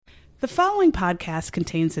The following podcast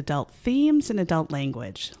contains adult themes and adult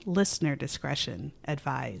language. Listener discretion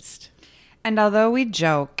advised. And although we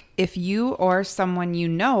joke, if you or someone you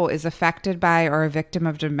know is affected by or a victim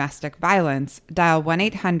of domestic violence, dial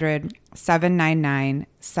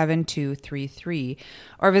 1-800-799-7233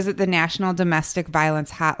 or visit the National Domestic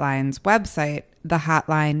Violence Hotline's website,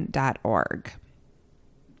 thehotline.org.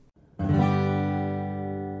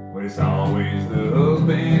 But it's always the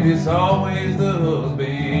husband, it's always the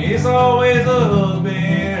husband, it's always the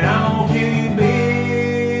husband, I'm gonna kill you,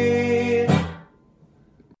 babe.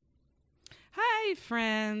 Hi,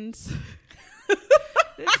 friends.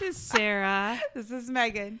 This is Sarah. This is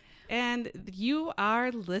Megan. And you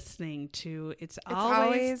are listening to It's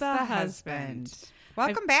Always the Husband.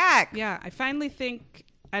 Welcome back. Yeah, I finally think,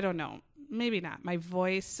 I don't know, maybe not. My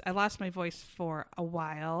voice, I lost my voice for a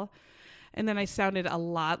while. And then I sounded a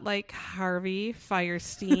lot like Harvey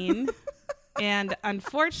Fierstein. And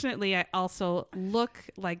unfortunately, I also look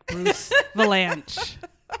like Bruce Valanche.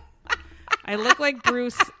 I look like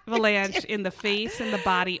Bruce Valanche in the face and the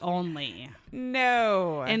body only.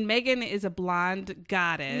 No. And Megan is a blonde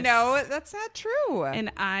goddess. No, that's not true.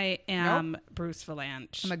 And I am Bruce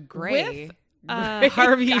Valanche. I'm a gray. With a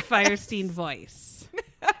Harvey Fierstein voice.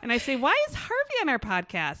 And I say, why is Harvey on our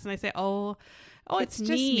podcast? And I say, oh, it's just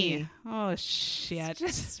me. me. Oh, shit. It's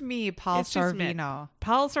just me, Paul It's just me. Sorvino.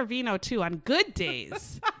 Paul Sorvino, too, on good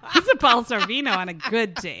days. He's a Paul Sorvino on a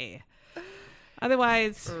good day.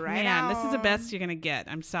 Otherwise, Right man, this is the on. best you're going to get.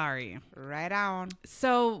 I'm sorry. Right on.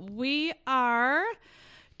 So we are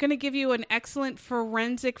going to give you an excellent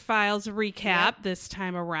Forensic Files recap this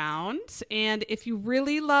time around. And if you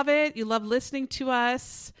really love it, you love listening to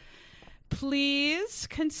us, please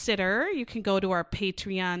consider, you can go to our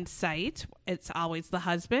Patreon site. It's Always the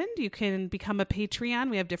Husband. You can become a Patreon.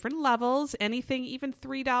 We have different levels. Anything, even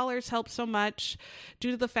 $3 helps so much due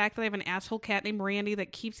to the fact that I have an asshole cat named Randy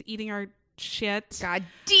that keeps eating our shit. God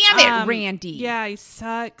damn it, Randy. Yeah, he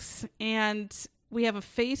sucks. And we have a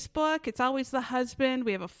Facebook. It's Always the Husband.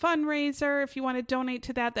 We have a fundraiser. If you want to donate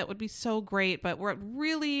to that, that would be so great. But it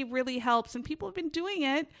really, really helps. And people have been doing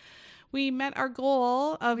it. We met our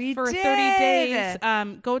goal of for 30 days.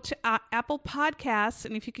 Go to Apple Podcasts,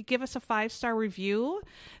 and if you could give us a 5-star review,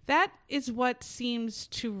 that is what seems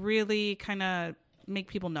to really kind of make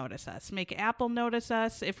people notice us, make Apple notice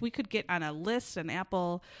us. If we could get on a list, an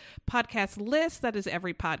Apple podcast list, that is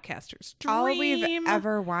every podcaster's dream. All we've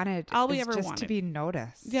ever wanted to be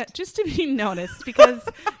noticed. Yeah, just to be noticed, because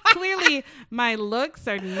clearly my looks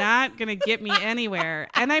are not going to get me anywhere,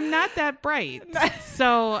 and I'm not that bright.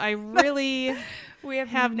 So I really We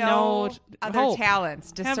have no no other hope.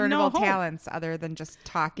 talents, Have discernible no hope. talents other than just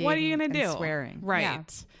talking. What are you going to and do? Swearing. Right. Yeah.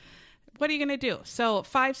 What are you going to do? So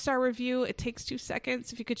 5-star review. It takes 2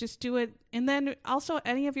 seconds. If you could just do it. And then also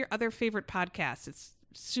any of your other favorite podcasts. It's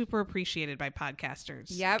super appreciated by podcasters.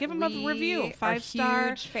 Yep. Give them a review. 5-star.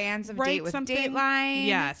 Huge fans of Write Date with something. Dateline.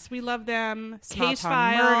 Yes, we love them. Small Case Town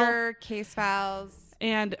File. Murder. Case Files.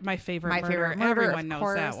 And My Favorite Murder. Murder. Everyone of knows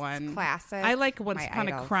course, that one. It's classic. I like Once My Upon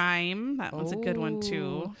a idols. Crime. That one's a good one too.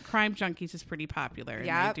 Ooh. Crime Junkies is pretty popular. And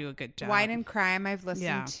Yep. they do a good job. Wine and Crime I've listened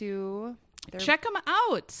Yeah. to. They're- Check them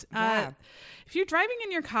out. Yeah. If you're driving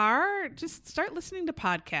in your car, just start listening to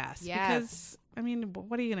podcasts. Yes. Because, I mean,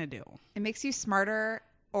 what are you going to do? It makes you smarter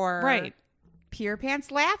or Right. pee your pants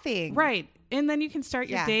laughing. Right. And then you can start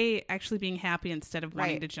your Yeah. day actually being happy instead of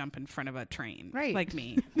wanting Right. to jump in front of a train. Right. Like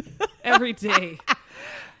me. Every day.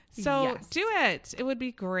 So Yes. do it. It would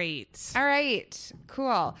be great. All right.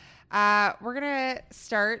 Cool. We're going to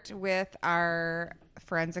start with our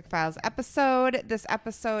Forensic Files episode. This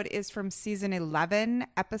episode is from season 11,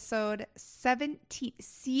 episode 17.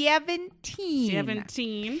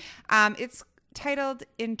 17. It's titled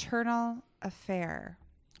Internal Affair.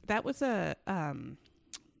 That was a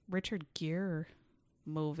Richard Gere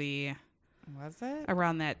movie Was it?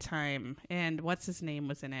 around that time. And what's his name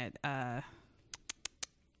was in it?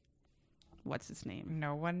 What's his name?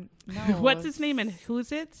 No one knows. What's his name and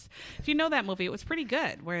who's it? If you know that movie, it was pretty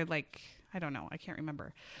good. Where like, I don't know. I can't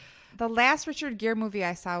remember. The last Richard Gere movie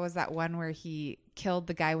I saw was that one where he killed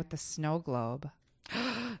the guy with the snow globe.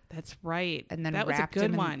 That's right. And then that was a wrapped good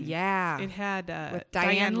him in- one. yeah. It had With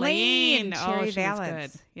Diane Lane. Oh, Cherry she was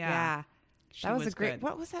Valance. good. Yeah. She That was a was great. good.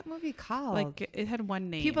 What was that movie called? Like it had one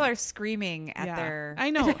name. People are screaming at Yeah. their. I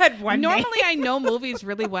know. It had one Normally, name. I know movies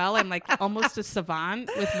really well. I'm like almost a savant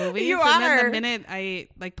with movies. You and then are. the minute I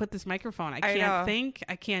like put this microphone, I can't know. think.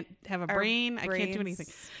 I can't have a Our brain. I can't do brains- anything.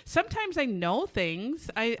 Sometimes I know things.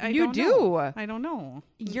 I You don't do. know. I don't know.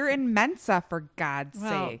 You're in Mensa, for God's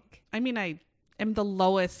Well, sake. I mean, I am the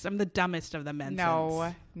lowest. I'm the dumbest of the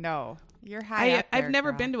Mensans. No. You're high up there, I've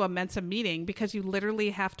never girl. been to a Mensa meeting because you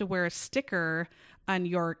literally have to wear a sticker on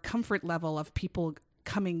your comfort level of people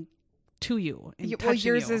coming to you and Well, touching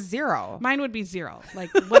yours you. is 0. Mine would be 0.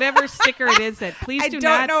 Like whatever sticker it is that please I do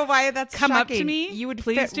don't not know why that's come up to shocking. me. You would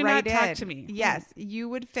Please fit do right not talk in. to me. Yes, you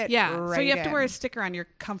would fit. Yeah, right so you have to in. wear a sticker on your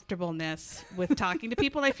comfortableness with talking to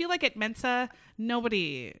people. And I feel like at Mensa,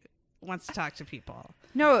 nobody wants to talk to people.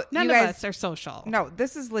 No, None you of guys, us are social. No,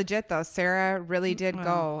 this is legit though. Sarah really did Well.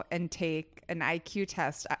 go and take an IQ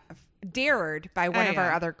test, dared by one of our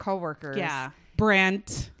yeah. other coworkers. Yeah,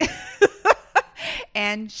 Brent.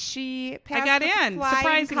 And she passed I got with in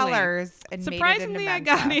flying surprisingly. colors and Surprisingly, made I it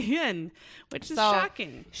into got Mensa. in, which is So,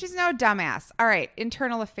 shocking. She's no dumbass. All right,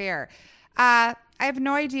 internal affair. I have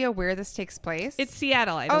no idea where this takes place. It's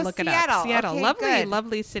Seattle. I had to look it Seattle. up. Seattle, Okay, lovely, good.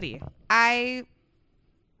 lovely city. I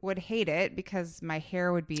would hate it because my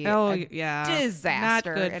hair would be Oh a yeah,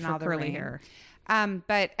 disaster Not good in for all the curly rain. hair.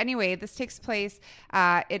 But anyway, this takes place.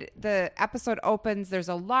 The episode opens. There's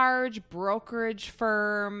a large brokerage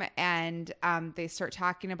firm, and they start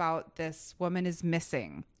talking about this woman is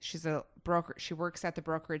missing. She's a broker. She works at the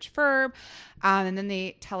brokerage firm, and then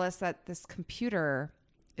they tell us that this computer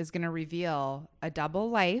is going to reveal a double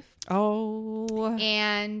life. Oh,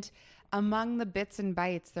 And among the bits and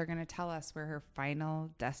bytes, they're going to tell us where her final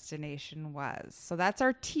destination was. So that's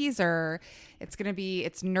our teaser. It's going to be,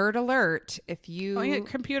 it's nerd alert. If you Oh, yeah,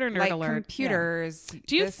 computer nerd like alert. computers.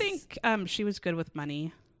 do you this- think she was good with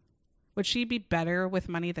money? Would she be better with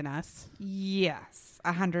money than us? Yes,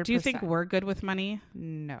 100%. Do you think we're good with money?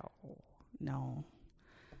 No. No.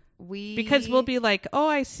 Because We'll be like, oh,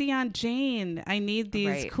 I see on Jane, I need these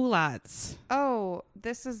Right. culottes. oh,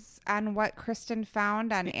 this is on what Kristen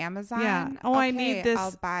found on Amazon. Yeah. Oh, I Okay, need this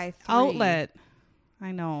I'll buy 3. Outlet.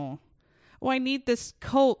 I know. Oh, I need this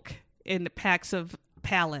Coke in packs of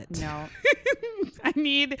pallet. No. I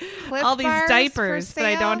need Cliff all these bars for diapers that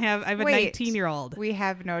I don't sale? have. I have a Wait. 19-year-old. We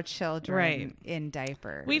have no children Right. in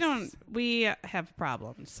diapers. We have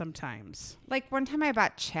problems sometimes. Like one time I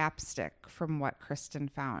bought chapstick from what Kristen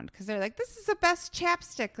found because they're like, this is the best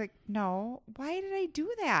chapstick. Like, no, why did I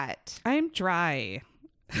do that? I'm dry.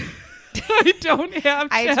 I don't have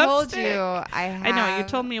I told chapstick. you I know. You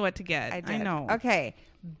told me what to get. I did. know. Okay.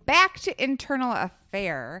 Back to internal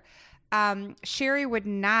affair. Sherry would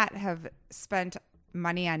not have spent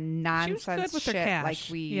money on nonsense good with her shit cash. like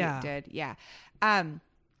we Yeah. did. Yeah.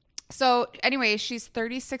 So anyway, she's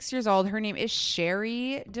 36 years old. Her name is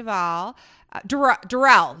Sherry Durrell.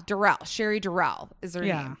 Sherry Durrell is her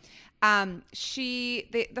Yeah. name.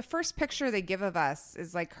 The first picture they give of us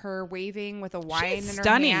is like her waving with a wine in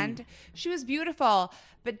stunning. her hand. She was beautiful,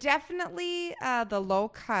 but definitely the low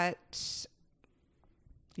cut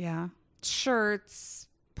Yeah. shirts,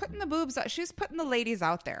 putting the boobs out. She was putting the ladies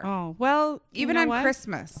out there. Oh, well, Even you know on what?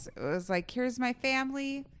 Christmas, it was like, here's my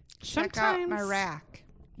family. Check out my Sometimes rack.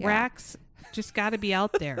 Yeah. Racks just got to be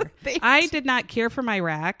out there. They I did not care for my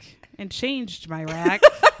rack and changed my rack.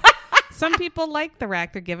 Some people like the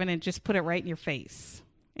rack they're given and just put it right in your face.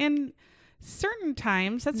 And certain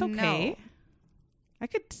times, that's okay. No. I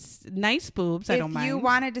could nice boobs. I don't If mind. you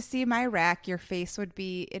wanted to see my rack, your face would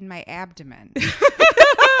be in my abdomen. Because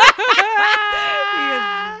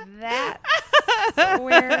that's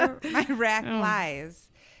where my rack Oh. lies.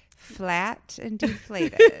 Flat and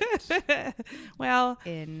deflated well,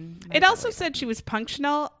 in my it also belly. said she was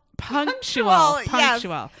punctual. yes.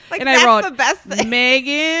 Like, and that's I wrote the best thing.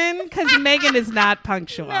 Megan, because Megan is not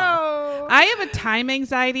punctual. No. I have a time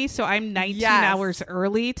anxiety, so I'm 19 Yes. hours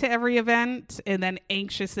early to every event and then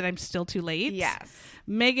anxious that I'm still too late. Yes.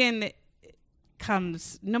 Megan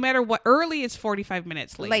comes, no matter what, early is 45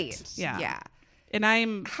 minutes late. Yeah. And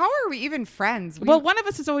I'm, How are we even friends? well, one of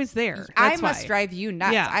us is always there. I That's must why. drive you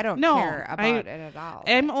nuts. Yeah. I don't No, care about it at all.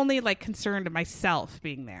 I'm only like concerned of myself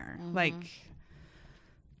being there. Mm-hmm. Like,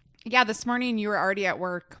 Yeah, this morning you were already at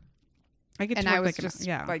work, I get and to work I was like just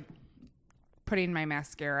yeah, like putting my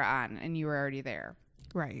mascara on, and you were already there.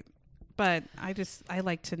 right. But I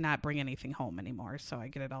like to not bring anything home anymore, so I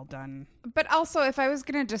get it all done. But also, if I was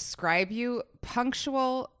going to describe you,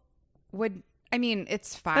 punctual would, I mean,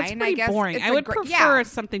 it's fine. That's pretty I guess boring. It's I a would great- prefer yeah.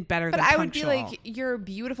 something better But than I would be punctual. like, you're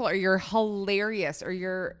beautiful, or you're hilarious, or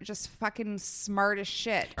you're just fucking smart as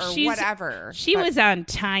shit, or She's- whatever. She But was on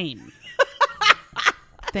time.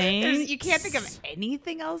 Thanks. you can't think of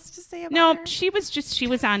anything else to say about No, her. she was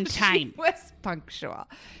on time. She was punctual.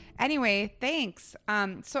 Anyway, thanks.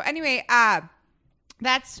 So anyway,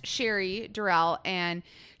 That's Sherry Durrell, and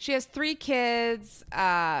she has 3 kids.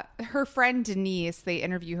 Her friend Denise, they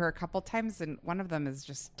interview her a couple times, and one of them is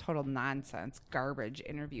just total nonsense, garbage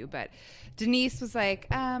interview. But Denise was like,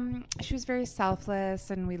 she was very selfless,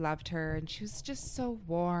 and we loved her, and she was just so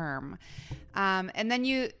warm. And then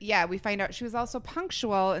we find out she was also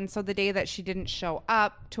punctual, and so the day that she didn't show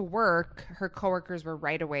up to work, her coworkers were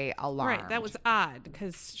right away alarmed. Right, that was odd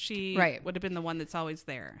because she would have been the one that's always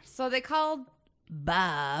there. So they called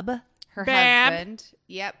Bob, her Bab. husband.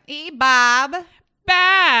 Yep. Hey, Bob.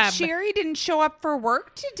 Bab. Sherry didn't show up for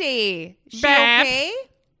work today. She Bab. okay?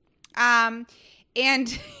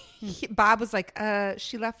 And Bob was like,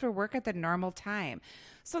 she left for work at the normal time.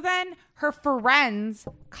 So then her friends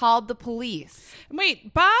called the police.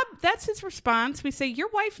 Wait, Bob, that's his response. We say, your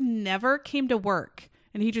wife never came to work.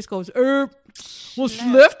 And he just goes, well, she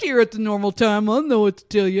left here at the normal time. I don't know what to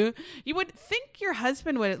tell you. You would think your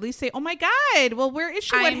husband would at least say, oh, my God. Well, where is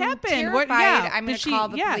she? What happened? Terrified. I'm going to call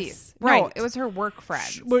the police. Right. No, it was her work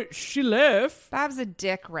friend. But she left. Bob's a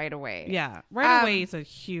dick right away. Yeah. Right away, he's a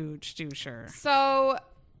huge doucher. So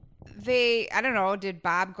I don't know, did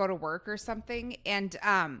Bob go to work or something? And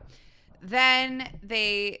then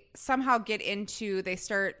they somehow they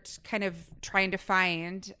start kind of trying to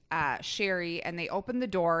find Sherry, and they open the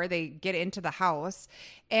door, they get into the house,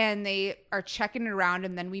 and they are checking it around,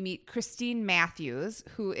 and then we meet Christine Matthews,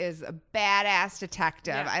 who is a badass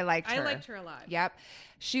detective. Yeah, I liked her. I liked her a lot. Yep.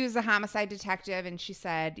 She was a homicide detective, and she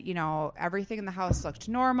said, everything in the house looked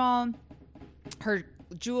normal. Her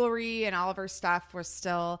jewelry and all of her stuff was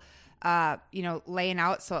still laying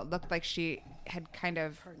out, so it looked like she had kind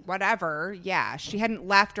of whatever. Yeah, she hadn't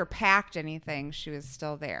left or packed anything. She was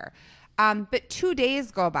still there. But 2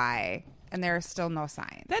 days go by and there are still no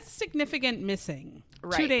signs. That's significant missing.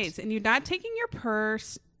 Right. 2 days. And you're not taking your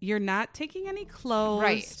purse. You're not taking any clothes.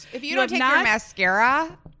 Right. If you don't take your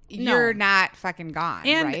mascara, you're not fucking gone.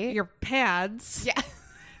 And right? your pads. Yeah.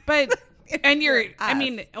 But, and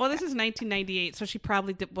this is 1998, so she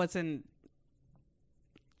probably wasn't.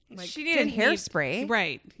 She needed hairspray.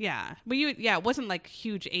 Right. Yeah. But it wasn't like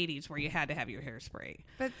huge 80s where you had to have your hairspray.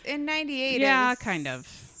 But in 98, yeah, kind of.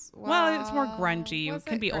 Well, it's more grungy. It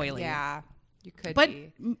can be oily. Yeah, you could but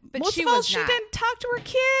be. But most of all, she didn't talk to her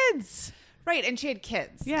kids. Right, and she had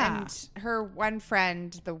kids. Yeah. And her one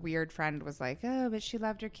friend, the weird friend, was like, oh, but she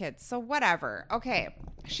loved her kids. So whatever. Okay,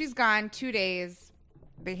 she's gone 2 days.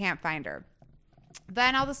 They can't find her.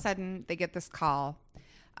 Then all of a sudden, they get this call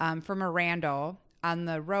from a rando on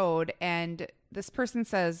the road, and this person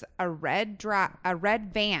says a red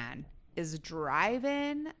van is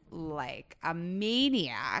driving like a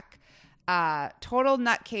maniac, total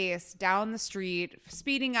nutcase down the street,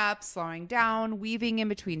 speeding up, slowing down, weaving in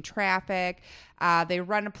between traffic. They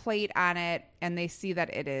run a plate on it, and they see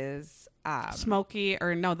that it is Smokey,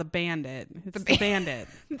 the Bandit. It's the Bandit.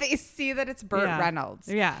 They see that it's Burt Reynolds.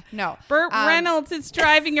 Yeah. No. Burt Reynolds is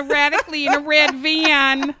driving erratically in a red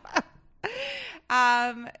van.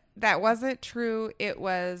 That wasn't true. It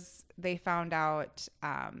was, they found out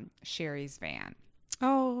Sherry's van.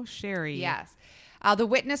 Oh, Sherry. Yes. The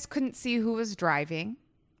witness couldn't see who was driving,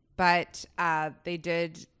 but they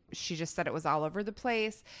did. She just said it was all over the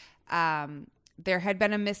place. There had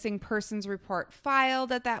been a missing persons report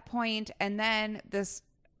filed at that point, and then this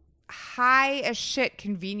high as shit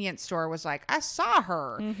convenience store was like, I saw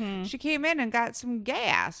her. Mm-hmm. She came in and got some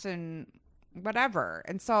gas and whatever.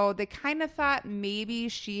 And so they kind of thought maybe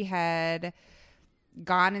she had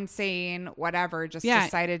gone insane, whatever, just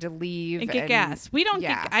decided to leave and get gas.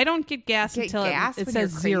 I don't get gas until it says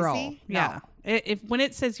 0. No. Yeah. When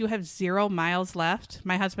it says you have 0 miles left,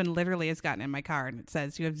 my husband literally has gotten in my car and it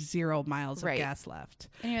says you have 0 miles of gas left.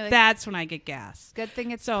 And you're like, that's when I get gas. Good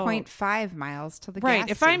thing it's 0.5 miles to the gas station.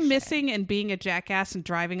 Right. If I'm missing and being a jackass and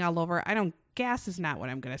driving all over, gas is not what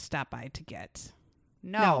I'm going to stop by to get.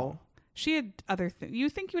 No. She had other things. You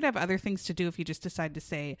think you would have other things to do if you just decide to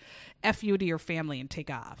say F you to your family and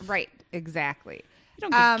take off. Right. Exactly. You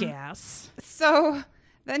don't get gas. So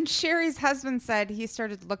then Sherry's husband said he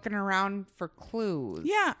started looking around for clues.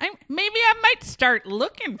 Yeah. Maybe I might start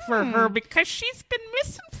looking for her because she's been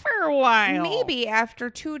missing for a while. Maybe after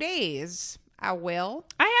 2 days. I will.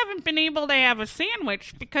 I haven't been able to have a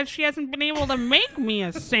sandwich because she hasn't been able to make me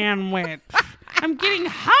a sandwich. I'm getting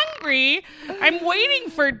hungry. I'm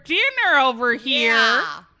waiting for dinner over here.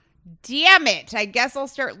 Yeah. Damn it. I guess I'll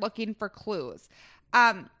start looking for clues.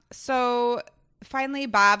 So finally,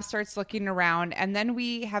 Bob starts looking around, and then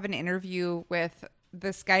we have an interview with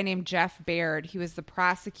this guy named Jeff Baird. He was the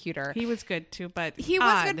prosecutor. He was good too, but he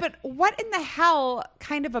was good. But what in the hell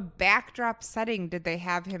kind of a backdrop setting did they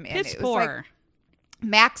have him in? Piss poor.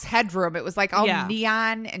 Max Headroom. It was like all Yeah.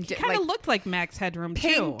 neon and Kind of like looked like Max Headroom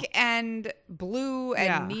pink too. and blue and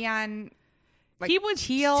Yeah. neon. Like He was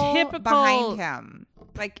teal typical- behind him.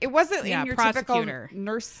 Like it wasn't Yeah, in your prosecutor. typical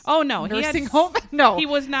nurse. Oh no, he nursing had, home. No, he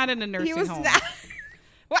was not in a nursing he was home. not.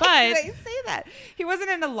 Why But- did I say that? He wasn't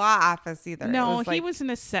in a law office either. No, It he like- was in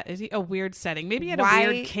a weird setting. Maybe he had a Why-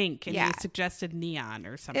 weird kink and yeah. he suggested neon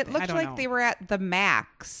or something. It I looked don't like know. they were at the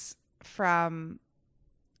Max from.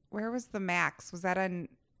 Where was the Max? Was that on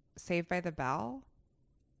Saved by the Bell?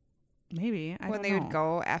 Maybe I when don't they know. would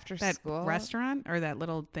go after that school restaurant or that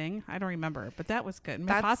little thing. I don't remember, but that was good. I mean,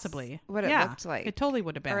 That's possibly what it Yeah, looked like. It totally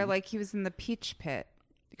would have been. or like he was in the Peach Pit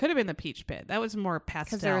it could have been the Peach Pit. That was more pastel.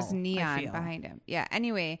 because there was I neon feel. behind him. Yeah.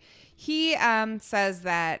 Anyway, he says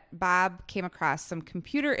that Bob came across some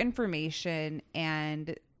computer information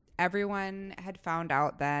and everyone had found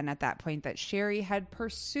out then at that point that Sherry had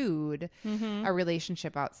pursued a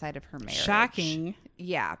relationship outside of her marriage. Shocking.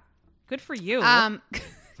 Yeah. Good for you.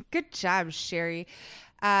 Good job, Sherry.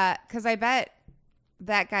 Because I bet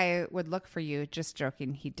that guy would look for you. Just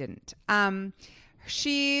joking, he didn't.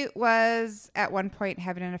 She was at one point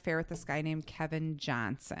having an affair with this guy named Kevin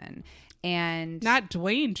Johnson, and Not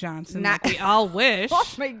Dwayne Johnson, Not- like we all wish. oh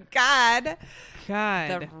my God,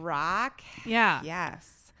 God. The Rock. Yeah.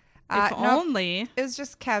 Yes. If No, only. it was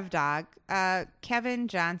just Kev Dog. Kevin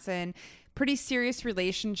Johnson, pretty serious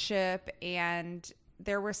relationship, and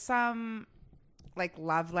there was some like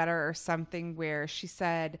love letter or something where she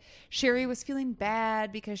said Sherry was feeling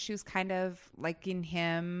bad because she was kind of liking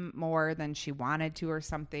him more than she wanted to or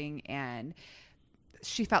something, and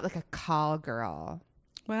she felt like a call girl.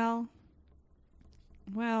 Well,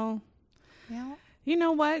 Yeah. you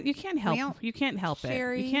know what? You can't help. Well, You can't help it.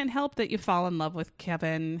 Sherry- You can't help that you fall in love with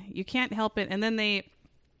Kevin. You can't help it. And then they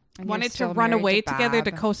And you're wanted to still run married away to together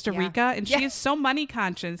to Bob. Costa Yeah. Rica, and Yeah. she is so money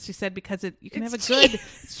conscious. She said because you can It's have a good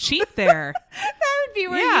it's cheap there. That would be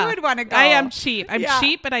where Yeah. you would want to go. I am cheap. I'm Yeah.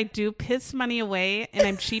 cheap, but I do piss money away, and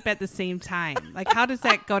I'm cheap at the same time. Like, how does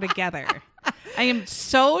that go together? I am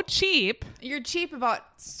so cheap. You're cheap about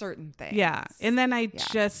certain things. Yeah. And then I Yeah.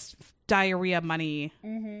 just diarrhea money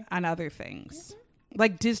on other things.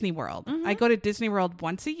 Like Disney World. I go to Disney World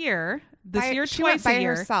once a year. This year, she went twice by a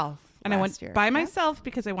year. herself. And I went last year. by Yeah. myself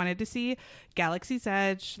because I wanted to see Galaxy's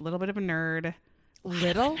Edge, a little bit of a nerd.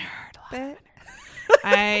 Little bit.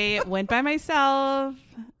 I went by myself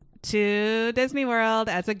to Disney World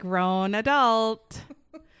as a grown adult.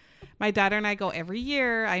 My daughter and I go every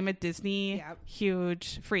year. I'm a Disney Yep.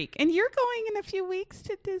 huge freak. And you're going in a few weeks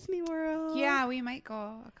to Disney World. Yeah, we might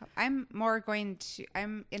go. I'm more going to.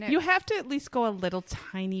 I'm in it. You have to at least go a little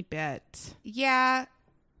tiny bit Yeah,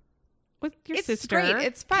 with your it's sister. great.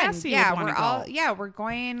 It's fun. Cassie Yeah, would wanna we're all. go. Yeah, we're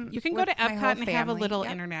going. You can go with to my whole Epcot and have a family. little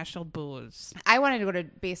Yep. international booze. I wanted to go to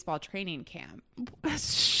baseball training camp.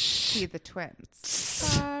 See the twins.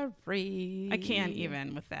 Sorry, I can't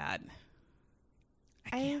even with that.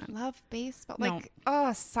 I love baseball. No.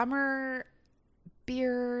 Like summer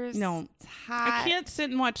beers. No. it's hot. I can't sit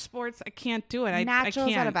and watch sports. I can't do it. I Nachos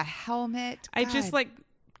can't. out of a helmet. I just God. like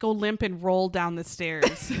go limp and roll down the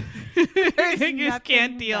stairs. I just nothing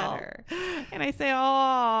can't deal. better. And I say, oh,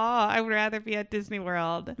 I would rather be at Disney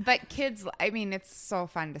World. But kids, I mean, it's so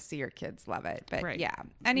fun to see your kids love it. But Right. yeah.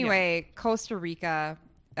 Anyway, Costa Rica.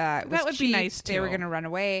 It was That would be cheap. nice, They were too. going to run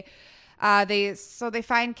away. They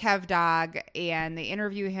find Kev Dog and they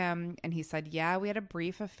interview him, and he said, "Yeah, we had a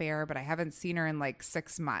brief affair, but I haven't seen her in like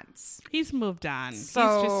 6 months." He's moved on.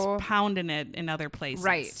 So- He's just pounding it in other places.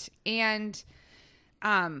 Right. And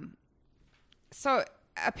so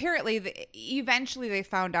apparently eventually they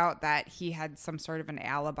found out that he had some sort of an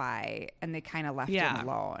alibi, and they kind of left Yeah. him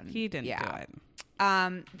alone. He didn't Yeah. do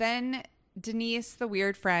it. Then Denise, the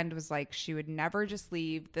weird friend, was like, she would never just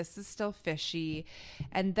leave. This is still fishy.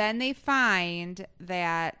 And then they find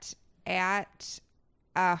that at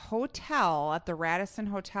a hotel, at the Radisson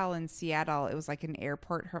Hotel in Seattle, it was like an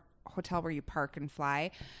airport hotel where you park and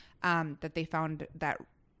fly, that they found that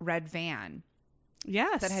red van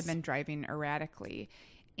Yes. that had been driving erratically.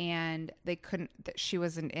 And they couldn't, that she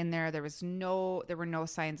wasn't in there. There were no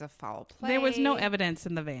signs of foul play. There was no evidence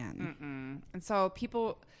in the van. And so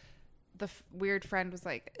the weird friend was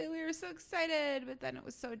like, we were so excited, but then it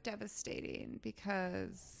was so devastating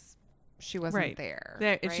because she wasn't there.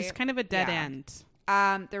 It's just kind of a dead end.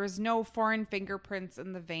 There was no foreign fingerprints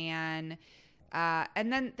in the van.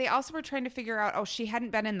 And then they also were trying to figure out, she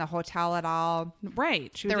hadn't been in the hotel at all.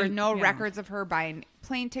 Right. There were no records of her buying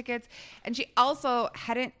plane tickets. And she also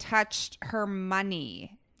hadn't touched her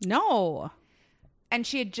money. No. And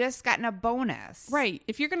she had just gotten a bonus. Right.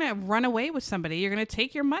 If you're going to run away with somebody, you're going to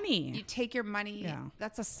take your money. You take your money. Yeah.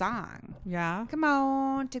 That's a song. Yeah. Come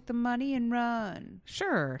on, take the money and run.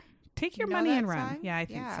 Sure. Take your You know money that and run. song? Yeah, I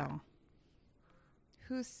think Yeah. so.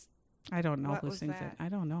 Who's I don't know What who was sings that? it. I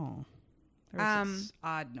don't know. There's this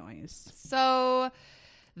odd noise. so?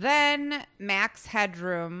 Then Max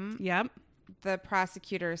Headroom, Yep. the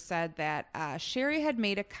prosecutor, said that Sherry had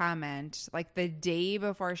made a comment like the day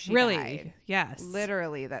before she Really? died. Yes.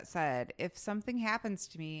 Literally, that said, "If something happens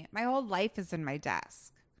to me, my whole life is in my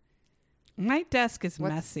desk." My desk is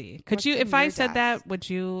What's- messy. Could what's you, in if I your said desk? that, would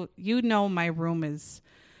you know my room is,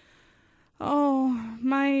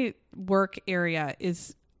 my work area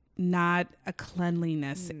is not a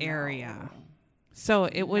cleanliness area. So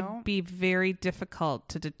it would No. be very difficult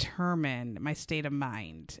to determine my state of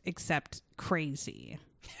mind, except crazy.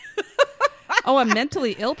 A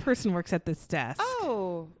mentally ill person works at this desk.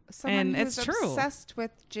 Oh, someone And who's it's true. obsessed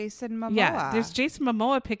with Jason Momoa. Yeah, there's Jason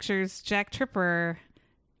Momoa pictures, Jack Tripper,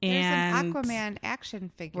 There's and an Aquaman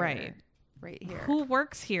action figure Right. right here. who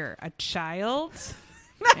works here? A child?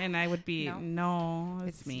 And I would be, No. no,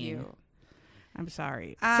 it's me. you. I'm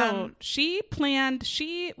sorry. So she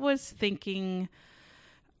was thinking,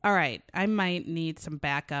 all right, I might need some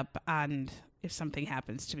backup on if something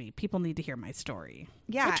happens to me. People need to hear my story.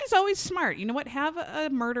 Yeah. Which is always smart. You know what? Have a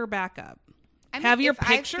murder backup. I mean, Have your if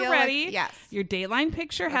I picture feel like- ready. yes. Your Dateline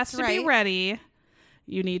picture has That's to be right. ready.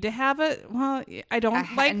 You need to have I don't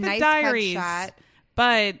A like the nice diaries, headshot.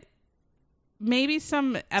 but maybe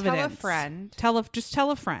some evidence. friend. Just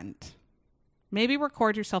tell a friend. Maybe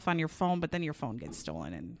record yourself on your phone, but then your phone gets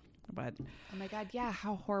stolen. But Oh my God, yeah,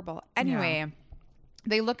 how horrible. Anyway,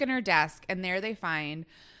 they look in her desk and there they find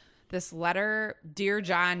this letter, Dear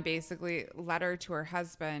John, basically letter to her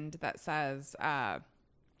husband that says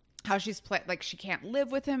how she's like she can't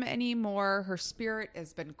live with him anymore. Her spirit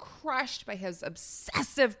has been crushed by his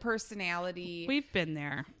obsessive personality. we've been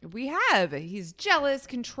there. We have. He's jealous,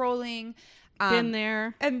 controlling. Been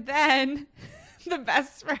there. And then the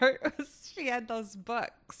best part was she had those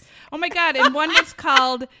books. Oh my God. And one was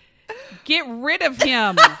called Get Rid of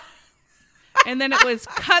Him. And then it was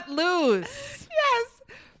Cut Loose.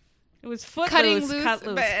 Yes. It was Foot Cutting Loose, loose. Cut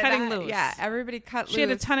Loose, but Cutting that- Loose. Yeah, everybody cut loose. She had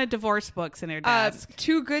a ton of divorce books in her desk.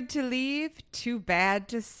 Too good to leave, too bad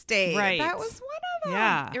to stay. Right. That was one of them.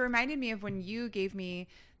 Yeah. It reminded me of when you gave me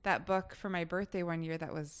that book for my birthday one year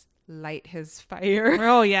that was Light His Fire.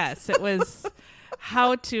 Oh, yes. It was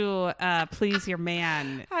How to Please Your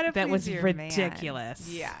Man. How to that Please was Your ridiculous.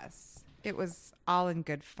 Man. Yes. It was all in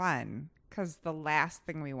good fun because the last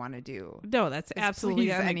thing we want to do No, that's is absolutely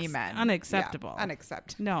please any men. unacceptable. Yeah,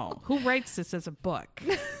 unacceptable. No. Who writes this as a book?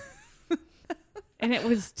 And it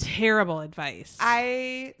was terrible advice.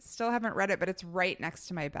 I still haven't read it, but it's right next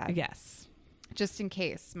to my bed. Yes. Just in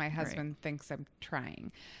case my husband thinks I'm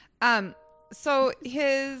trying. So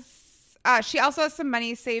she also has some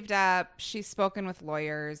money saved up. She's spoken with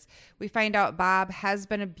lawyers. We find out Bob has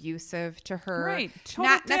been abusive to her. Right. Total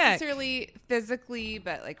Not dick. necessarily physically,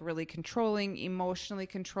 but like really controlling, emotionally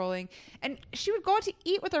controlling. And she would go out to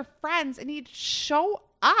eat with her friends and he'd show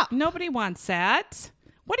up. Nobody wants that.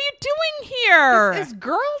 What are you doing here? This is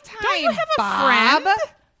girl time. Don't you have a Bob. friend?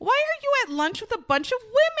 Why are you at lunch with a bunch of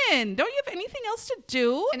women? Don't you have anything else to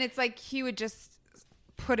do? And it's like he would just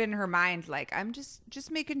put in her mind, like, I'm just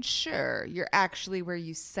making sure you're actually where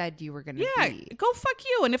you said you were going to Yeah, be. go fuck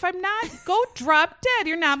you. And if I'm not, go drop dead.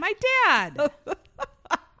 You're not my dad.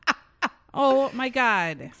 Oh, my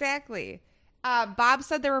God. Exactly. Bob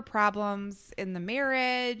said there were problems in the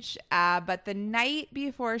marriage, but the night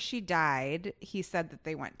before she died, he said that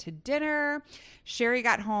they went to dinner. Sherry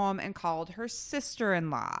got home and called her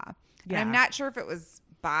sister-in-law. And Yeah. I'm not sure if it was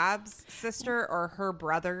Bob's sister or her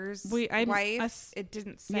brother's wife. It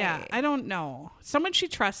didn't say. Yeah, I don't know. Someone she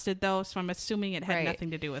trusted, though, so I'm assuming it had Right.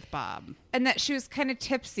 nothing to do with Bob. And that she was kind of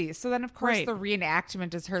tipsy. So then, of course, Right. the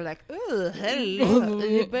reenactment is her like, "Oh,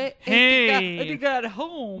 hello, but Hey. I got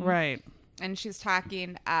home." Right. And she's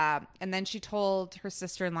talking, and then she told her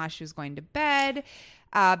sister-in-law she was going to bed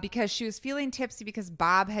because she was feeling tipsy because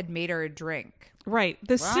Bob had made her a drink. Right.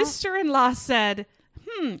 The sister-in-law said,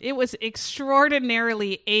 it was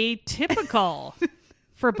extraordinarily atypical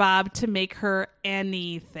for Bob to make her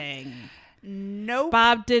anything. Nope.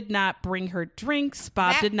 Bob did not bring her drinks.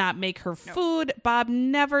 Bob That- did not make her food. Bob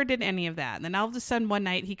never did any of that. And then all of a sudden one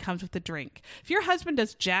night he comes with a drink. If your husband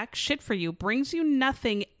does jack shit for you, brings you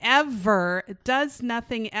nothing ever, does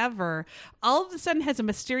nothing ever, all of a sudden has a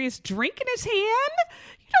mysterious drink in his hand,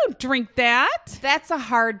 you don't drink that. That's a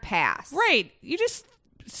hard pass. Right. You just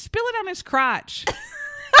spill it on his crotch.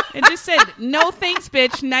 and just said, no thanks,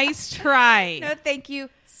 bitch. Nice try. No, thank you,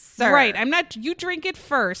 sir. Right. I'm not, you drink it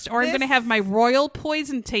first, or I'm going to have my royal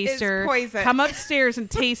poison taster poison. come upstairs and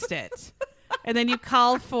taste it. And then you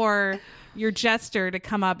call for your jester to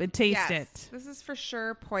come up and taste it. This is for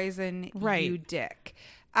sure poison, Right. you dick.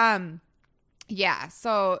 Yeah,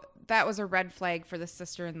 so that was a red flag for the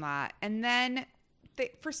sister-in-law. And then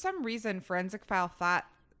for some reason, Forensic File thought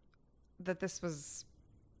that this was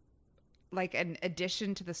like an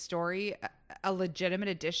addition to the story, a legitimate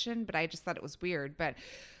addition, but I just thought it was weird. But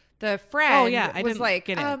the friend I was didn't like,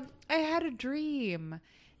 get it. I had a dream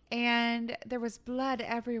and there was blood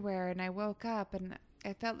everywhere and I woke up and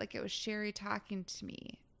I felt like it was Sherry talking to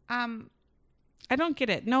me. I don't get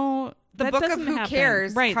it. No, The that book of doesn't Who happen.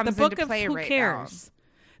 Cares Right, comes the book into of play Who right Cares.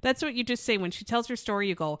 That's what you just say. When she tells her story,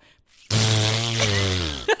 you go,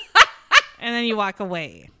 and then you walk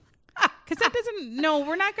away. Because that doesn't, no,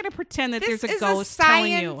 we're not going to pretend that This there's a is ghost a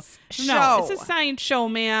telling you. science No, show. it's a science show,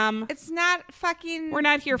 ma'am. It's not fucking We're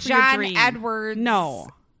not here for John your dream. Edwards. No.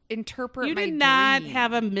 Interpret You my did not dream.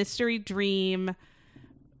 have a mystery dream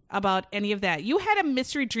about any of that. You had a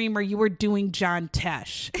mystery dream where you were doing John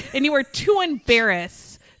Tesh, and you were too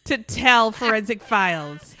embarrassed to tell Forensic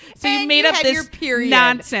Files. So you And made you up had this your period.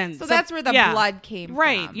 nonsense. So that's where the blood came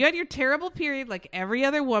right. from. You had your terrible period like every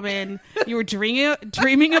other woman. You were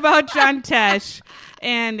dreaming about John Tesh,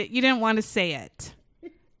 and you didn't want to say it.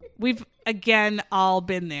 We've, again, all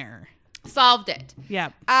been there. Solved it.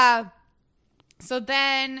 Yep. So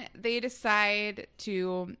then they decide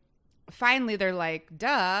to, finally they're like,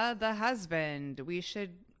 duh, the husband. We should,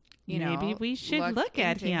 Maybe we should look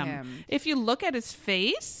at into him. If you look at his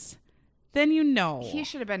face, then you know. He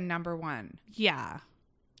should have been number one Yeah.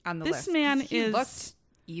 on the This list. 'cause man he is- looked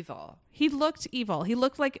evil. He looked evil. He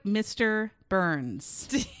looked like Mr. Burns,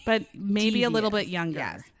 but maybe a little bit Devious. younger.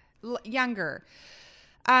 Yes. Younger.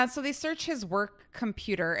 So they search his work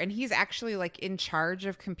computer, and he's actually like in charge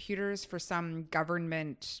of computers for some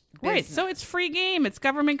government business. Right. So it's free game. It's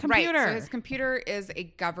government computer. Right. So his computer is a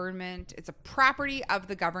government. It's a property of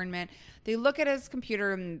the government. They look at his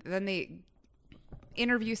computer, and then they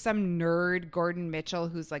interview some nerd, Gordon Mitchell,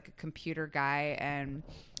 who's like a computer guy, and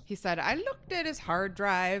he said, I looked at his hard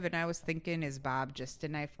drive and I was thinking, is Bob just a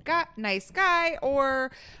nice guy,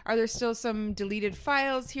 or are there still some deleted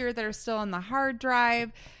files here that are still on the hard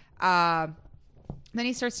drive? Then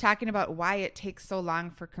he starts talking about why it takes so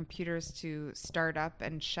long for computers to start up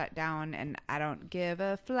and shut down, and I don't give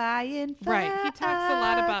a flying fuck. Right. He talks a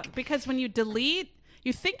lot about, because when you delete,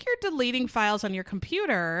 you think you're deleting files on your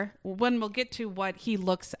computer. When we'll get to what he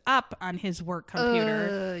looks up on his work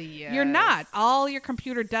computer. Yes. You're not. All your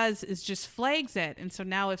computer does is just flags it. And so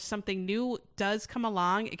now if something new does come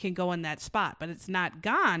along, it can go in that spot, but it's not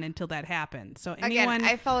gone until that happens. So anyone, Again,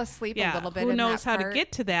 I fell asleep a little bit. who in knows that how to part,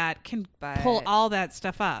 get to that can but- pull all that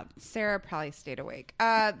stuff up. Sarah probably stayed awake.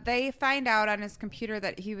 They find out on his computer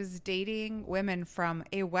that he was dating women from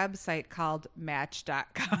a website called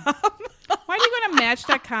Match.com. Why do you go to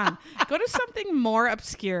Match.com? Go to something more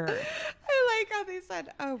obscure. I like how they said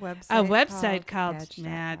a website. A website called Match.com.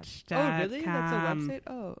 Match.com. Oh, really? That's a website?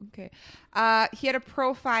 Oh, okay. He had a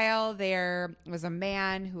profile. There was a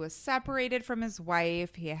man who was separated from his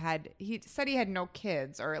wife. He said he had no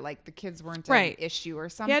kids, or like the kids weren't Right. an issue or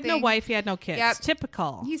something. He had no wife. He had no kids. Yep.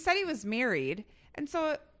 Typical. He said he was married, and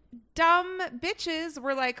so dumb bitches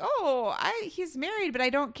were like, "Oh, he's married, but I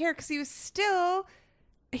don't care," because he was still.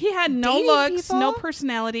 He had no dating looks, people? no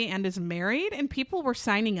personality, and is married, and people were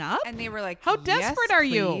signing up. And they were like, How "Yes, desperate are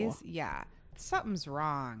you?" please." Yeah, something's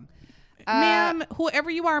wrong. Ma'am, whoever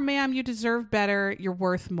you are, ma'am, you deserve better. You're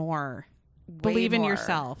worth more. Believe in more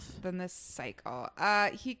yourself. than this psycho.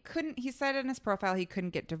 He said in his profile he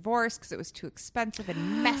couldn't get divorced because it was too expensive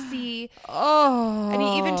and messy. Oh. And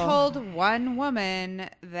he even told one woman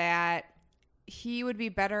that he would be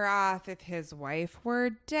better off if his wife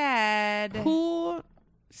were dead. Who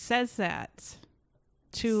says that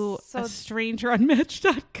to So- a stranger on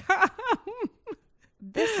Match.com?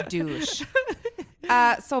 This douche.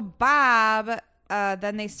 So Bob,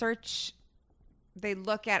 then they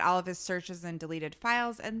look at all of his searches and deleted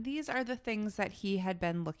files, and these are the things that he had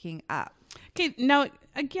been looking up. Okay, now,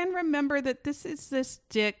 again, remember that this is this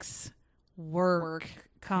Dick's work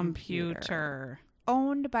computer.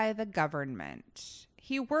 Owned by the government.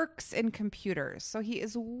 He works in computers, so he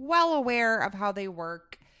is well aware of how they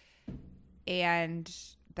work and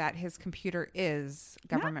that his computer is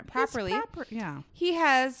government Not his properly. yeah. He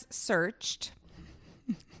has searched,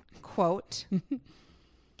 quote,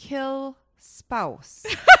 kill spouse,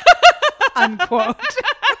 unquote.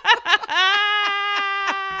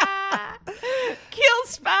 Kill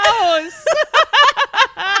spouse.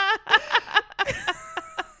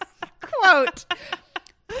 about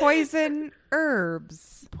poison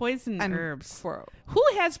herbs. Poison herbs. Unquote. Who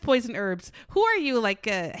has poison herbs? Who are you, like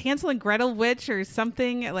a Hansel and Gretel witch or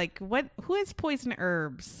something? Like what? Who has poison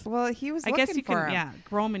herbs? Well, he was I looking guess you for can, 'em.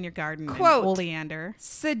 grow them in your garden. and Quote. oleander.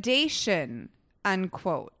 Sedation,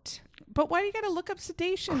 unquote. But why do you got to look up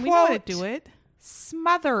sedation? We know how to Quote. do it.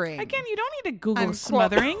 Smothering. Again, you don't need to Google Unquote.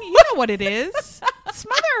 smothering. You know what it is.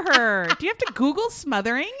 Smother her. Do you have to Google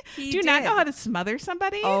smothering? He Do you not did. know how to smother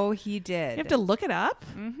somebody? Oh, he did. You have to look it up?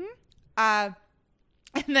 And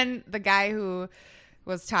then the guy who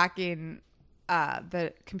was talking,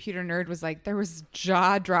 the computer nerd, was like, there was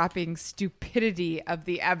jaw-dropping stupidity of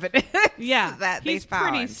the evidence. Yeah. that they he's found.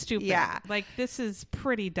 pretty stupid. Yeah. Like, this is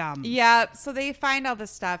pretty dumb. Yeah. So they find all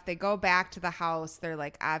this stuff. They go back to the house. They're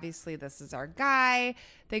like, obviously, this is our guy.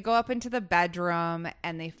 They go up into the bedroom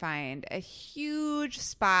and they find a huge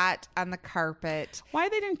spot on the carpet. Why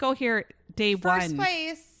they didn't go here day First one?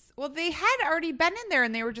 place. Well, they had already been in there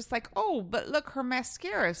and they were just like, oh, but look, her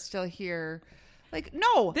mascara is still here. Like,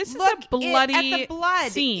 no. This is look a bloody at the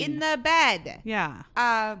blood scene. in the bed. Yeah.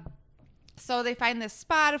 So they find this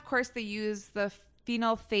spot. Of course, they use the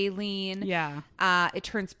phenolphthalein. Yeah. It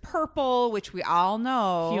turns purple, which we all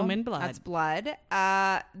know. Human blood. That's blood.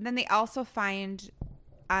 Then they also find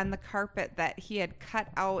on the carpet that he had cut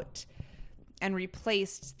out and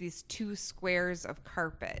replaced these 2 squares of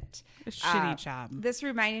carpet. A shitty job. This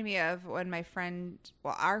reminded me of when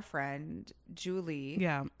our friend, Julie,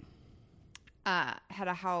 Yeah. had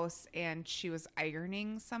a house and she was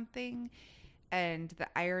ironing something and the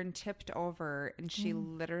iron tipped over and she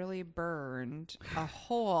literally burned a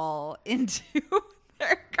hole into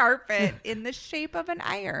their carpet in the shape of an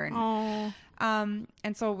iron. Oh.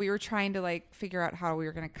 And so we were trying to like figure out how we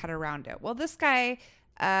were going to cut around it. Well, this guy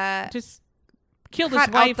Just killed cut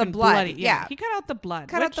his wife out the and blood. bloody. Yeah. He cut out the blood.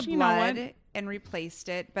 cut out which, the you know what? blood and replaced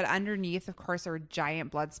it. But underneath, of course, there were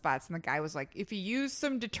giant blood spots. And the guy was like, if he used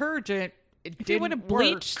some detergent, it If he would didn't have work.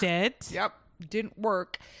 bleached it. Yep, didn't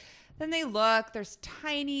work. Then they look. There's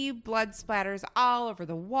tiny blood splatters all over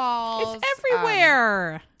the walls. It's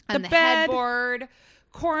everywhere. On the bed. headboard,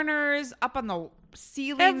 corners, up on the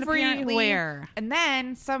ceiling, apparently. Everywhere. And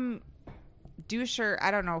then some doucher, I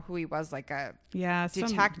don't know who he was, like a Yeah.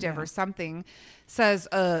 detective or something, says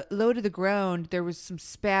low to the ground there was some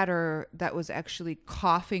spatter that was actually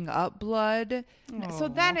coughing up blood. So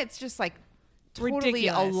then it's just like totally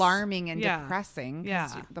Ridiculous. alarming and Yeah. depressing.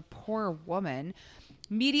 'Cause Yeah. the poor woman.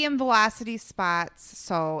 Medium velocity spots,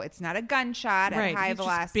 so it's not a gunshot Right. at high He's just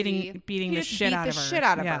velocity. beating He the just shit beat out the of her. shit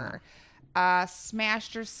out of Yeah. her.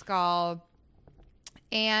 Smashed her skull.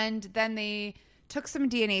 And then they took some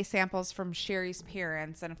DNA samples from Sherry's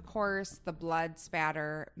parents, and of course, the blood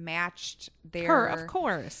spatter matched their Her, of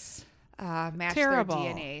course. matched Terrible.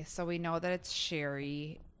 their DNA. So we know that it's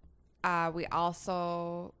Sherry. We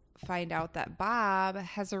also find out that Bob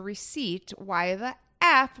has a receipt. Why the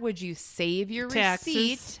F would you save your Taxes.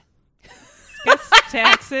 receipt? Guess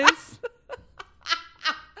taxes.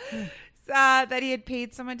 That he had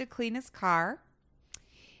paid someone to clean his car.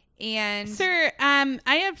 And Sir,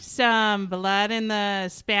 I have some blood in the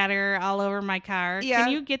spatter all over my car. Yeah.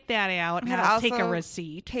 Can you get that out and had I'll take a also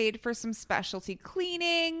receipt? paid for some specialty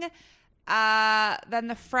cleaning. Then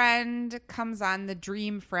the friend comes on, the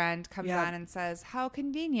dream friend comes Yeah. on and says, how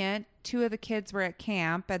convenient. 2 of the kids were at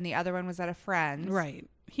camp and the other one was at a friend's. Right.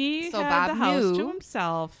 He So had Bob the house knew to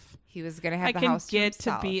himself. He was going to have I the can house to get to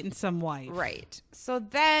himself. beating some wife. Right. So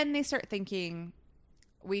then they start thinking,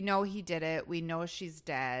 we know he did it. We know she's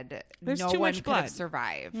dead. There's no too one much could blood. have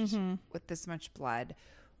survived Mm-hmm. with this much blood.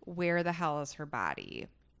 Where the hell is her body?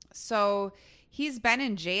 So he's been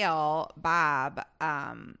in jail, Bob,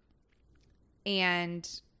 and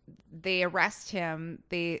they arrest him.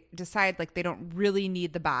 They decide like they don't really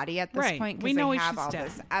need the body at this Right. point We because know they have she's all dead.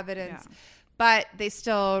 this evidence. Yeah. But they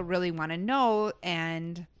still really want to know.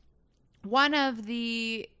 And one of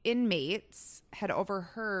the inmates had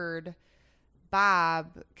overheard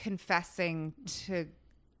Bob confessing to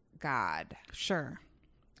God. Sure.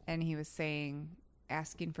 And he was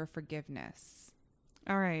asking for forgiveness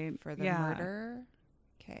All right. for the yeah. murder.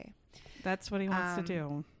 Okay. That's what he wants to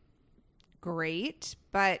do. Great.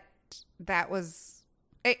 But that was,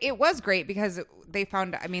 it was great because they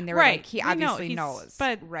found, I mean, they were Right. like, he We know obviously he's- knows.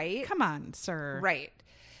 but right? Come on, sir. Right.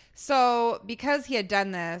 So because he had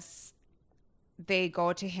done this, they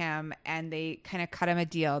go to him and they kind of cut him a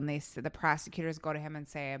deal. And the prosecutors go to him and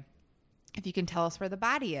say, if you can tell us where the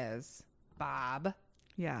body is, Bob,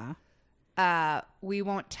 Yeah. we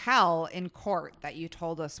won't tell in court that you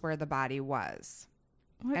told us where the body was.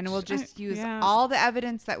 And we'll just use yeah. all the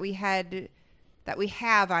evidence that we had that we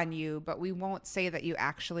have on you, but we won't say that you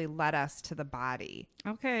actually led us to the body.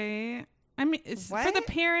 Okay. I mean, for the What?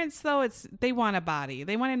 parents, though, they want a body.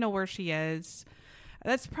 They want to know where she is.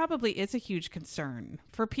 That's probably is a huge concern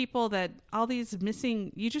for people that all these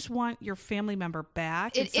missing. You just want your family member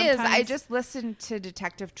back. It and is. I sometimes- just listened to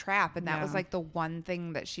Detective Trapp, and that was Yeah. like the one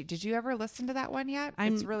thing that did you ever listen to that one yet?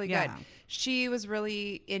 It's really yeah. good. She was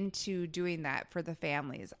really into doing that for the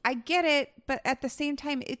families. I get it, but at the same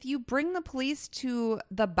time, if you bring the police to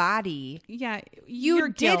the body, Yeah, you you're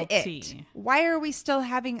did guilty. it. Why are we still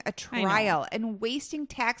having a I know. trial and wasting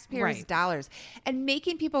taxpayers' Right. dollars and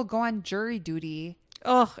making people go on jury duty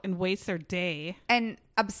Ugh, and waste their day. and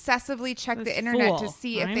obsessively check This the internet to fool.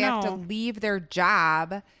 see if I they have to know. leave their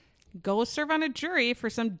job? Go serve on a jury for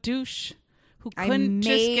some douche who I couldn't just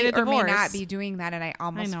may get a or may divorce. not be doing that, and I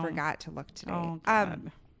almost know. forgot to look today. Oh,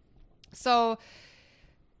 God. So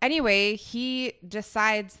anyway, he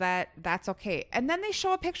decides that that's okay, and then they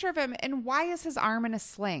show a picture of him, and why is his arm in a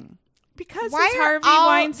sling? Because Why it's are Harvey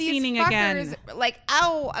all these Weinsteining fuckers again. like,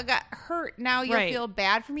 oh, I got hurt. Now you'll Right. feel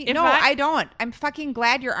bad for me. If No, I- I don't. I'm fucking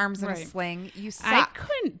glad your arm's in a Right. sling. You I suck.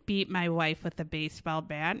 couldn't beat my wife with a baseball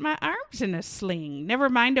bat. My arm's in a sling. Never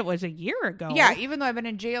mind, it was a year ago. Yeah, even though I've been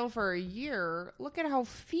in jail for a year, look at how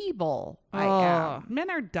feeble I Oh, am.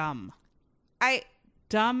 men are dumb. It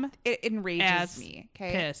Dumb. enrages As me.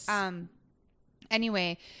 Okay. piss.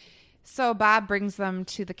 Anyway, so Bob brings them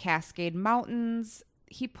to the Cascade Mountains.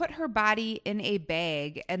 He put her body in a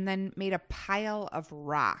bag and then made a pile of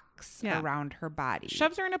rocks Yeah. around her body.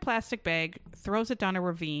 Shoves her in a plastic bag, throws it down a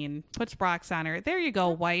ravine, puts rocks on her. There you go,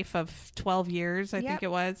 wife of 12 years, I Yep. think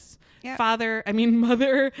it was. Yep.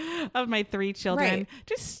 Mother of my 3 children. Right.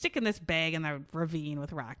 Just sticking this bag in the ravine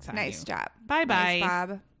with rocks on Nice you. job. Bye-bye.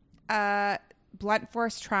 Nice, Bob. Blunt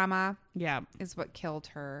force trauma Yeah. is what killed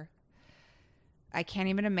her. I can't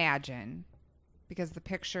even imagine because the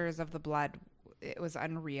pictures of the blood, it was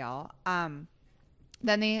unreal. Then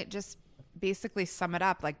they just basically sum it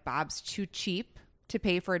up like Bob's too cheap to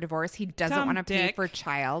pay for a divorce. He doesn't Dumb want to pay dick. for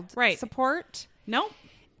child Right. support. Nope.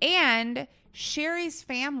 And Sherry's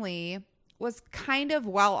family was kind of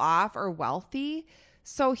well off or wealthy,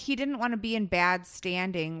 so he didn't want to be in bad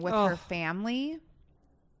standing with her Ugh. family.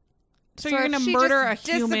 So, So you're if going she to murder a just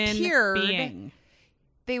human disappeared, being.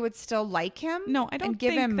 They would still like him. No, I don't and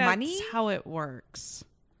give think him that's money. how it works.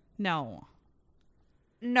 No.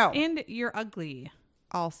 No. And you're ugly.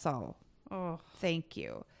 Also, Oh. thank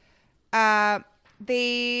you.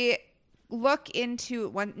 They look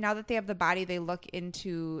into now that they have the body. They look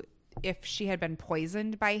into if she had been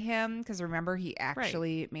poisoned by him because remember he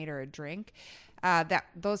actually made her a drink. That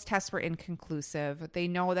those tests were inconclusive. They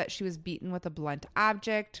know that she was beaten with a blunt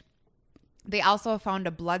object. They also found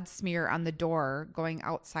a blood smear on the door going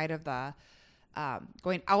outside of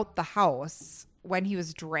going out the house when he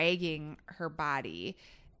was dragging her body.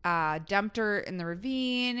 Dumped her in the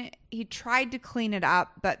ravine. He tried to clean it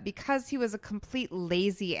up, but because he was a complete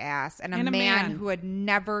lazy ass and a man who had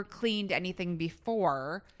never cleaned anything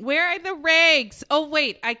before. Where are the rags? Oh,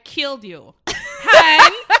 wait, I killed you.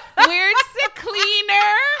 Hun, where's the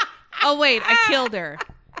cleaner? Oh, wait, I killed her.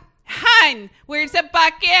 Hun, where's the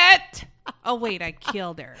bucket? Oh, wait, I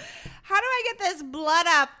killed her. How do I get this blood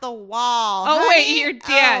up the wall? Oh, honey? wait, you're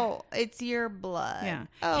dead. Oh, it's your blood. Yeah.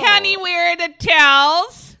 Oh. Honey, where are the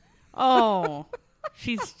towels? Oh,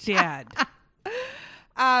 she's dead.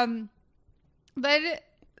 But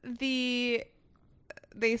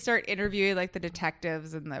they start interviewing like the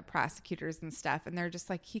detectives and the prosecutors and stuff, and they're just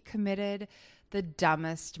like, he committed the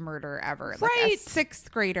dumbest murder ever. Like a Right. 6th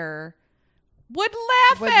grader. Would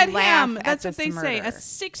laugh Would at laugh him. at That's what this they say. A murder.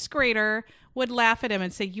 6th grader would laugh at him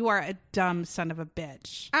and say, you are a dumb son of a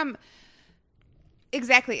bitch.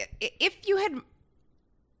 Exactly. If you had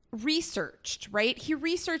researched, right? He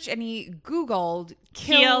researched and he Googled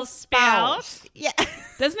kill spouse. Yeah.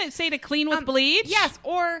 Doesn't it say to clean with bleach? Yes.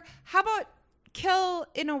 Or how about kill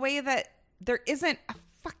in a way that there isn't a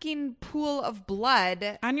fucking pool of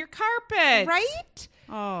blood, On your carpet. right?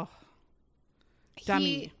 Oh, dummy.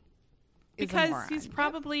 He is a Because moron. he's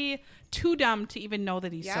probably too dumb to even know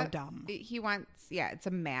that he's so Yep. dumb. He wants, it's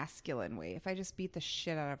a masculine way. If I just beat the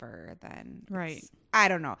shit out of her, then Right. I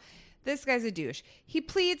don't know. This guy's a douche. He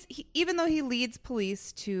pleads, even though he leads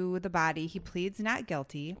police to the body, he pleads not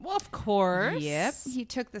guilty. Well, of course. Yep. He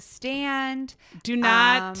took the stand. Do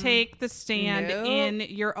not take the stand nope. in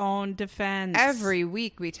your own defense. Every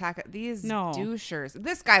week we talk these No. douchers.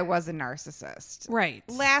 This guy was a narcissist. Right.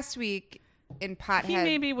 Last week in Pothead He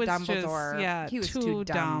maybe was just, Dumbledore, he was too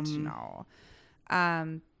dumb to dumb.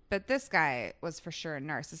 know. But this guy was for sure a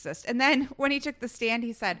narcissist. And then when he took the stand,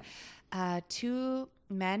 he said, to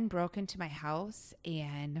men broke into my house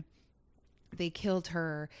and they killed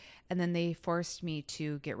her, and then they forced me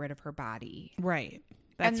to get rid of her body. Right.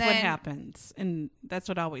 That's And what then- happens. And that's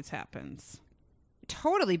what always happens.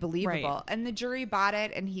 Totally believable. Right. And the jury bought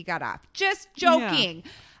it and he got off. Just joking.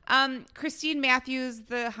 Christine Matthews,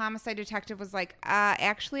 the homicide detective, was like,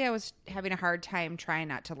 actually, I was having a hard time trying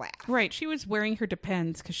not to laugh. Right. She was wearing her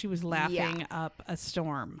Depends because she was laughing up a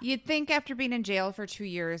storm. You'd think after being in jail for 2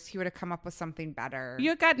 years, he would have come up with something better.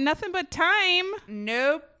 You got nothing but time.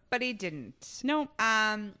 Nope, but he didn't. No.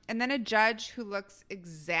 And then a judge who looks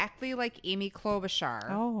exactly like Amy Klobuchar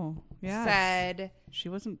Oh, yeah. said, She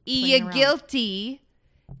wasn't. "You playing around. guilty."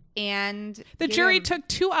 And The give jury him- took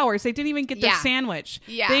 2 hours. They didn't even get their Yeah. sandwich.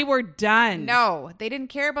 Yeah. They were done. No, they didn't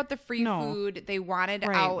care about the free No. food. They wanted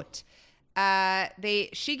Right. out.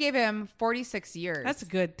 She gave him 46 years. That's a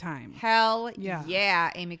good time. Hell Yeah.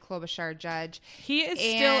 yeah, Amy Klobuchar judge. He is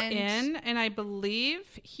still And- in, and I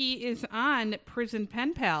believe he is on Prison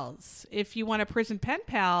Pen Pals. If you want a Prison Pen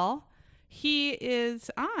Pal, he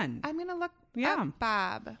is on. I'm gonna look Yeah. up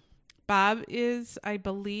Bob Bob is, I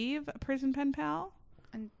believe, a Prison Pen Pal.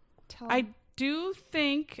 and tell I him. do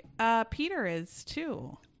think Peter is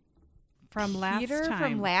too. From last Peter time.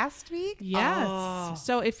 from last week. Yes. Oh.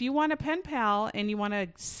 So if you want a pen pal and you want a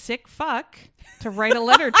sick fuck to write a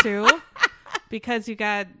letter to because you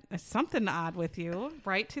got something odd with you,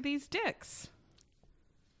 write to these dicks.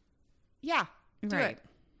 Yeah, do Right.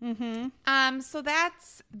 it. Mm-hmm. So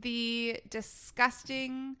that's the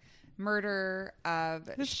disgusting murder of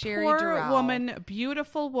This Sherry poor Durrell. woman,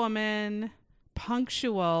 beautiful woman,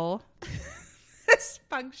 punctual. This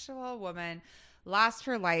punctual woman lost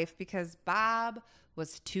her life because Bob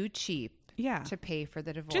was too cheap Yeah. to pay for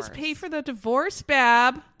the divorce. Just pay for the divorce,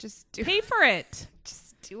 Bab. Just do Pay for it.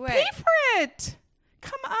 Just do it. Pay for it.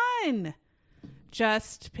 Come on.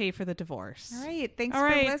 Just pay for the divorce. All right. Thanks All for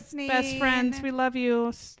right, listening. best friends. We love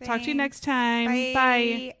you. Talk to you Thanks. next time. Bye.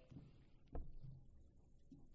 Bye.